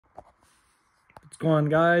going on,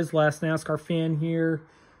 guys? Last NASCAR fan here.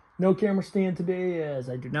 No camera stand today as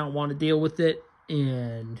I do not want to deal with it.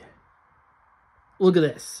 And look at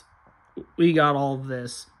this. We got all of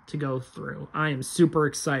this to go through. I am super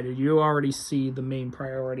excited. You already see the main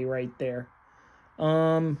priority right there.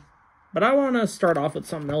 But I want to start off with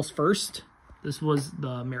something else first. This was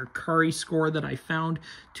the Mercari score that I found.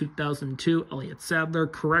 2002 Elliott Sadler,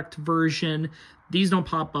 correct version. These don't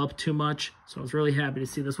pop up too much, so I was really happy to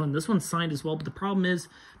see this one. This one's signed as well, but the problem is,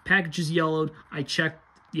 package is yellowed. I checked,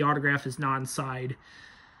 the autograph is not inside.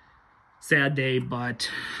 Sad day,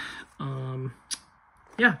 but,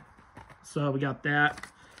 yeah. So we got that.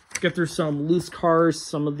 Let's get through some loose cars.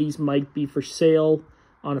 Some of these might be for sale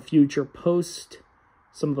on a future post.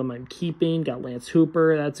 Some of them I'm keeping. Got Lance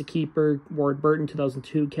Hooper, that's a keeper. Ward Burton,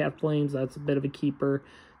 2002 Cat Flames, that's a bit of a keeper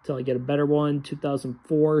until I get a better one.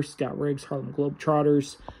 2004 Scott Riggs, Harlem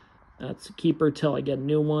Globetrotters, that's a keeper till I get a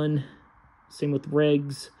new one. Same with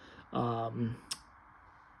Riggs. I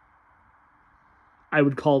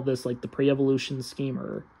would call this like the pre-evolution scheme,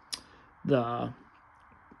 or the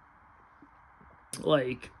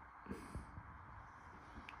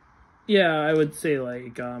I would say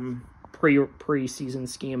like pre-season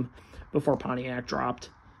scheme before Pontiac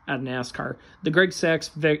dropped at NASCAR. The Greg Sacks,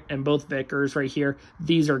 Vic, and both Vickers right here,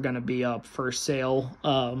 these are going to be up for sale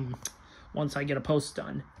once I get a post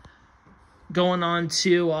done. Going on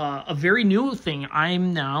to a very new thing.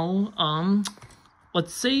 I'm now,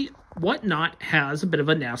 let's say Whatnot has a bit of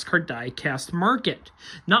a NASCAR die-cast market.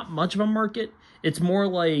 Not much of a market. It's more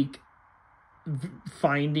like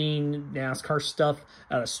finding NASCAR stuff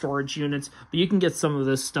out of storage units, but you can get some of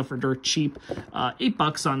this stuff for dirt cheap.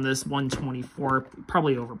 $8 on this, 124.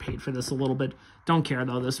 Probably overpaid for this a little bit. Don't care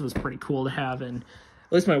though. This was pretty cool to have, and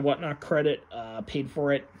at least my Whatnot credit paid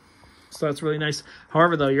for it, so that's really nice.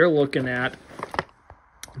 However, though, you're looking at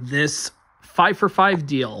this 5-for-5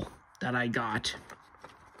 deal that I got.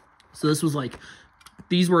 So this was like,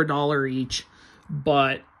 these were $1 each,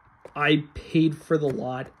 but I paid for the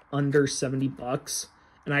lot under $70,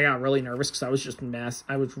 and I got really nervous because I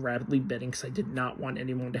was rapidly bidding because I did not want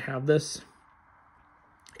anyone to have this.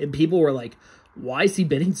 And people were like, why is he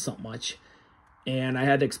bidding so much? And I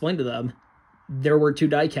had to explain to them, there were 2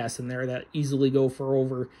 die-casts in there that easily go for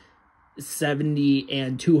over $70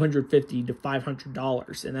 and $250 to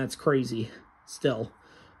 $500, and that's crazy still.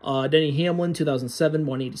 Denny Hamlin, 2007,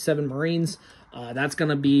 187 Marines. That's going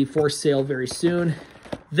to be for sale very soon.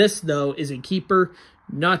 This, though, is a keeper.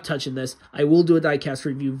 Not touching this. I will do a diecast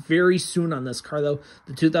review very soon on this car, though.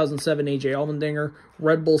 The 2007 AJ Allmendinger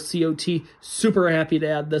Red Bull COT. Super happy to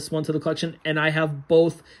add this one to the collection. And I have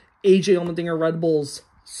both AJ Allmendinger Red Bulls.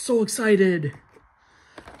 So excited.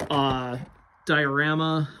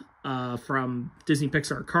 Diorama from Disney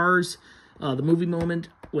Pixar Cars. The movie moment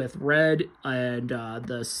with Red and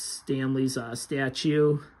the Stanley's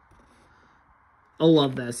statue. I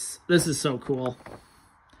love this. This is so cool.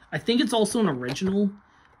 I think it's also an original.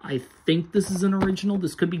 I think this is an original.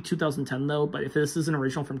 This could be 2010, though, but if this is an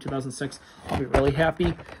original from 2006, I'll be really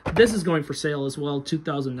happy. This is going for sale as well.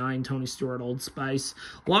 2009 Tony Stewart Old Spice.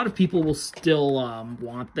 A lot of people will still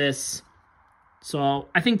want this, so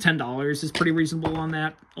I think $10 is pretty reasonable on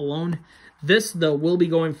that alone. This, though, will be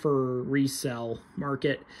going for resale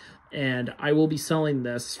market, and I will be selling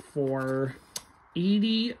this for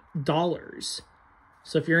 $80.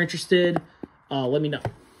 So if you're interested, let me know.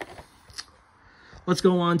 Let's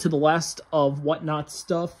go on to the last of Whatnot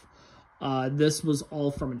stuff. This was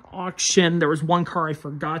all from an auction. There was one car I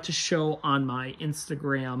forgot to show on my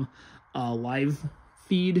Instagram live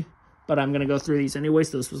feed, but I'm going to go through these anyway.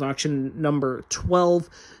 So this was auction number 12,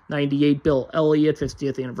 98 Bill Elliott,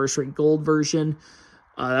 50th anniversary gold version.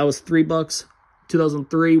 That was $3.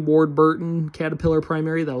 2003 Ward Burton Caterpillar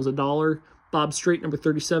primary. That was $1. Bob Strait, number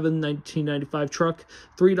 37, 1995 truck,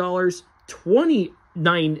 $3.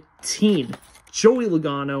 2019 Joey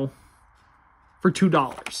Logano for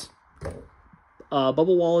 $2.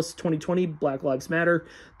 Bubba Wallace, 2020 Black Lives Matter,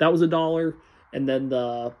 that was $1. And then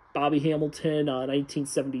the Bobby Hamilton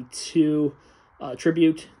 1972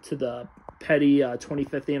 tribute to the Petty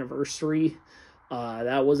 25th anniversary,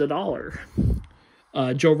 that was $1.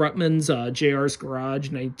 Joe Ruttman's JR's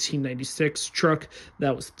Garage 1996 truck,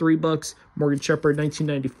 that was $3. Morgan Shepherd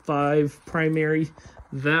 1995 primary,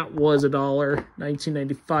 that was $1.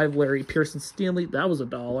 1995 Larry Pearson Stanley, that was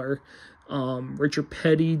 $1. Richard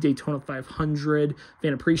Petty Daytona 500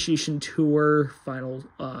 Fan Appreciation Tour final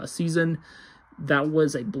season, that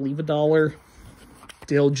was, I believe, $1.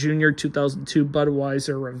 Dale Jr. 2002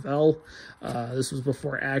 Budweiser Revell, this was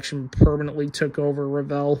before Action permanently took over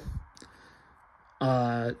Revell.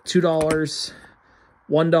 $2.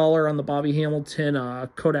 $1 on the Bobby Hamilton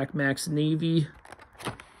Kodak Max Navy.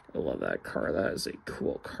 I love that car. That is a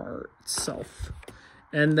cool car itself.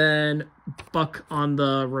 And then $1 on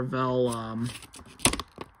the Revell, on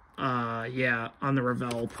the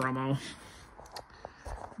Revell promo.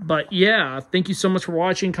 But yeah, thank you so much for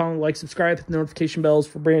watching. Comment, like, subscribe, hit the notification bells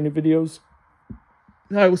for brand new videos.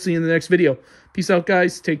 I will see you in the next video. Peace out,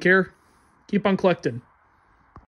 guys. Take care. Keep on collecting.